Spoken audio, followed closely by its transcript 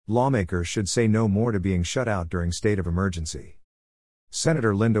Lawmakers should say no more to being shut out during state of emergency.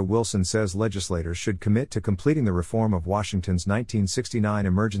 Senator Linda Wilson says legislators should commit to completing the reform of Washington's 1969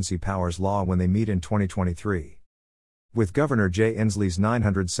 Emergency Powers Law when they meet in 2023. With Governor Jay Inslee's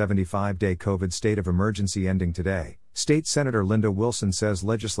 975-day COVID state of emergency ending today, State Senator Linda Wilson says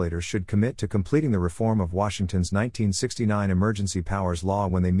legislators should commit to completing the reform of Washington's 1969 Emergency Powers Law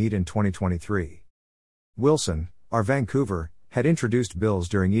when they meet in 2023. Wilson, our Vancouver, had introduced bills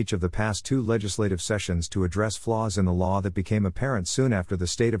during each of the past two legislative sessions to address flaws in the law that became apparent soon after the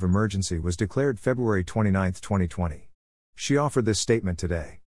state of emergency was declared February 29, 2020. She offered this statement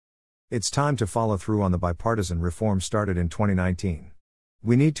today. It's time to follow through on the bipartisan reform started in 2019.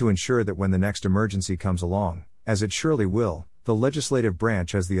 We need to ensure that when the next emergency comes along, as it surely will, the legislative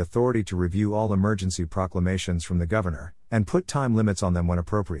branch has the authority to review all emergency proclamations from the governor, and put time limits on them when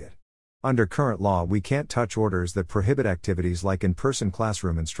appropriate. Under current law, we can't touch orders that prohibit activities like in-person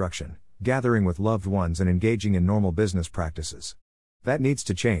classroom instruction, gathering with loved ones, and engaging in normal business practices. That needs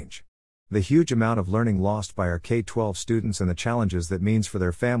to change. The huge amount of learning lost by our K-12 students and the challenges that means for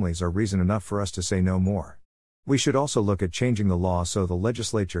their families are reason enough for us to say no more. We should also look at changing the law so the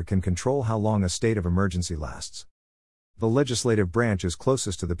legislature can control how long a state of emergency lasts. The legislative branch is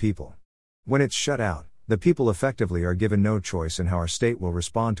closest to the people. When it's shut out, the people effectively are given no choice in how our state will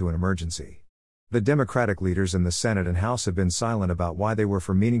respond to an emergency. The Democratic leaders in the Senate and House have been silent about why they were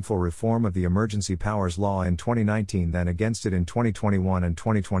for meaningful reform of the Emergency Powers Law in 2019 than against it in 2021 and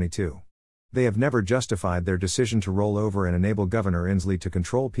 2022. They have never justified their decision to roll over and enable Governor Inslee to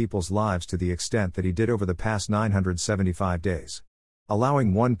control people's lives to the extent that he did over the past 975 days.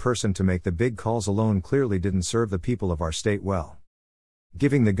 Allowing one person to make the big calls alone clearly didn't serve the people of our state well.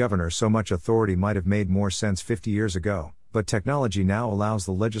 Giving the governor so much authority might have made more sense 50 years ago, but technology now allows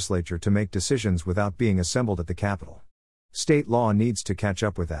the legislature to make decisions without being assembled at the Capitol. State law needs to catch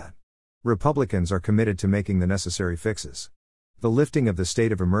up with that. Republicans are committed to making the necessary fixes. The lifting of the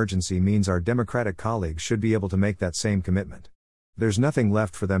state of emergency means our Democratic colleagues should be able to make that same commitment. There's nothing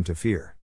left for them to fear.